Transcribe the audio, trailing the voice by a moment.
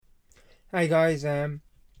Hi guys,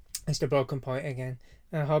 it's the Broken Point again.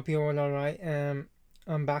 I hope you're all alright.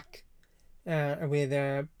 I'm back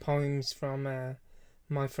with poems from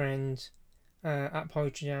my friends at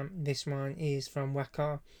Poetry Jam. This one is from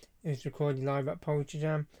Waqar. It was recorded live at Poetry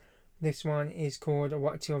Jam. This one is called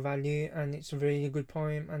What's Your Value, and it's a really good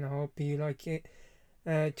poem, and I hope you like it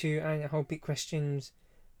too, and I hope it questions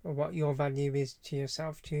what your value is to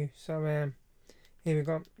yourself too. So here we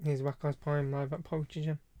go. Here's Waqar's poem live at Poetry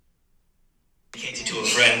Jam. Dedicated to a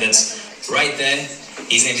friend that's right there.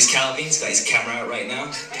 His name is Calvin. He's got his camera out right now.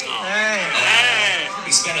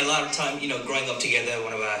 We spent a lot of time, growing up together.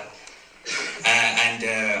 I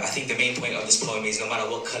think the main point of this poem is no matter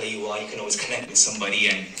what color you are, you can always connect with somebody,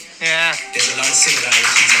 and there's a lot of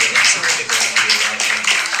similarities in the dance of the life.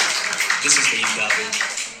 This is for you, Calvin.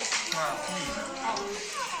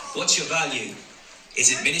 What's your value?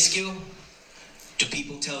 Is it minuscule? Do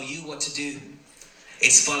people tell you what to do?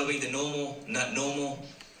 Is following the normal not normal?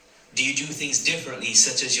 Do you do things differently,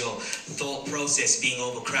 such as your thought process being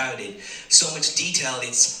overcrowded? So much detail,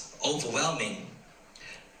 it's overwhelming.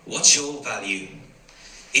 What's your value?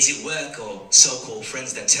 Is it work or so-called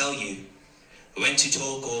friends that tell you when to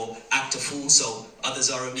talk or act a fool so others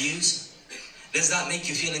are amused? Does that make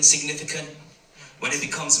you feel insignificant? When it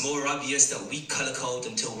becomes more obvious that we color code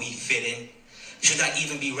until we fit in? Should that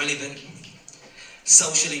even be relevant?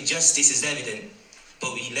 Social injustice is evident,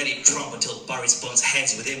 but we let it trump until Boris bumps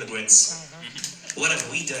heads with immigrants. What have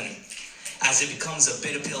we done? As it becomes a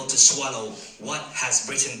bitter pill to swallow, what has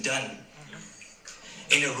Britain done?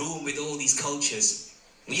 In a room with all these cultures,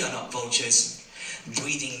 we are not vultures,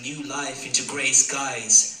 breathing new life into grey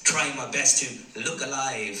skies, trying my best to look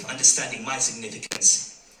alive, understanding my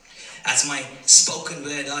significance. As my spoken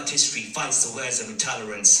word artistry fights the words of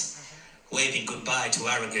intolerance, waving goodbye to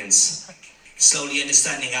arrogance, slowly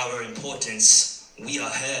understanding our importance, we are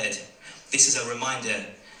heard. This is a reminder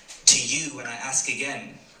to you, and I ask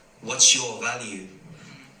again, what's your value?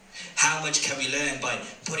 How much can we learn by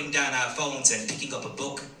putting down our phones and picking up a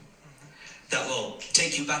book that will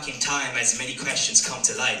take you back in time as many questions come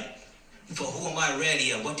to light? For who am I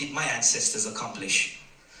really, and what did my ancestors accomplish?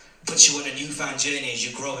 Put you on a newfound journey as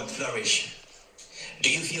you grow and flourish.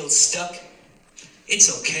 Do you feel stuck?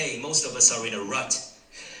 It's okay, most of us are in a rut.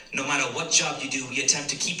 No matter what job you do, we attempt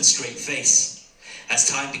to keep a straight face. As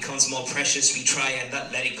time becomes more precious, we try and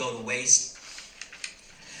not let it go to waste.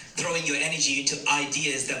 Throwing your energy into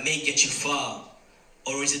ideas that may get you far,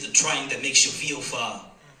 or is it the trying that makes you feel far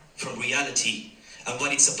from reality and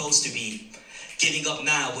what it's supposed to be? Giving up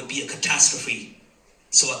now would be a catastrophe.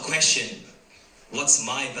 So I question, what's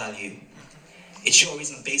my value? It sure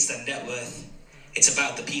isn't based on net worth. It's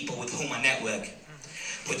about the people with whom I network,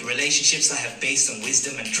 with relationships I have based on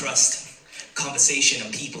wisdom and trust, conversation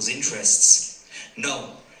and people's interests.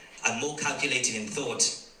 No, I'm more calculated in thought,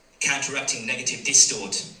 counteracting negative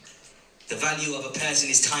distort. The value of a person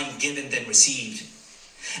is time given then received,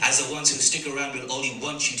 as the ones who stick around will only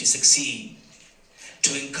want you to succeed.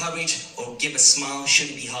 To encourage or give a smile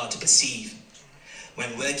shouldn't be hard to perceive,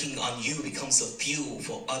 when working on you becomes the fuel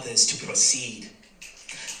for others to proceed.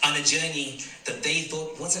 On a journey that they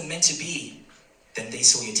thought wasn't meant to be, then they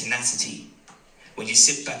saw your tenacity. When you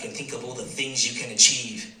sit back and think of all the things you can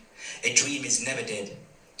achieve, a dream is never dead.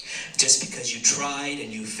 Just because you tried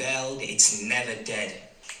and you failed, it's never dead.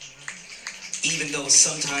 Even though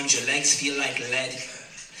sometimes your legs feel like lead,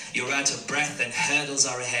 you're out of breath and hurdles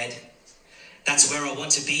are ahead. That's where I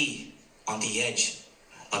want to be, on the edge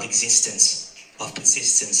of existence, of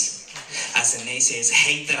persistence. As the naysayers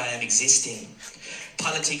hate that I am existing.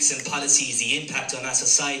 Politics and policies, the impact on our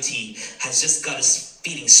society has just got us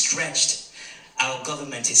feeling stretched. Our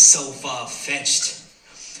government is so far-fetched.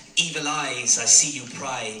 Evil eyes, I see you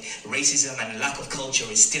pry. Racism and lack of culture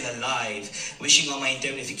is still alive. Wishing on my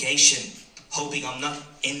indemnification, hoping I'm not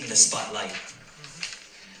in the spotlight.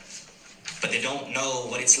 But they don't know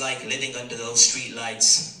what it's like living under those street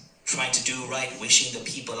lights, trying to do right, wishing the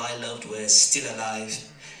people I loved were still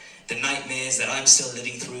alive. The nightmares that I'm still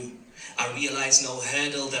living through, I realize no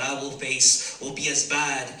hurdle that I will face will be as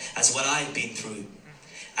bad as what I've been through.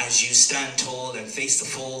 As you stand tall and face the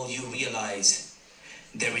fall, you realize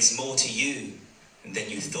there is more to you than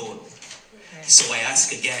you thought. So I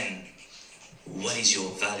ask again, what is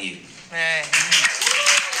your value?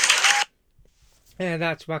 Yeah,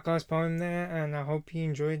 that's Waqar's poem there, and I hope you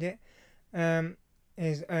enjoyed it.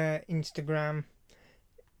 His Instagram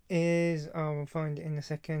is, I will find it in a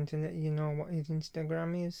second to let you know what his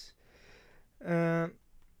Instagram is.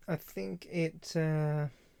 I think it's I'm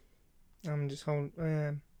just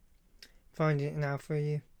finding it now for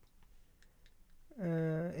you.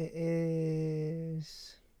 It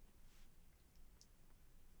is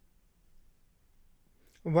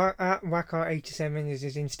At Waqar87 is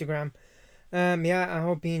his Instagram. Yeah, I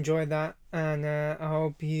hope you enjoyed that, and I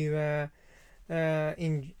hope you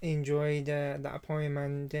enjoyed that poem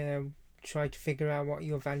and try to figure out what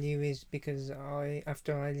your value is, because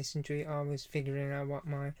after I listened to it, I was figuring out what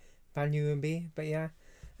my value would be. But yeah,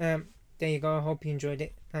 um, there you go. I hope you enjoyed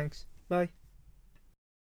it. Thanks. Bye.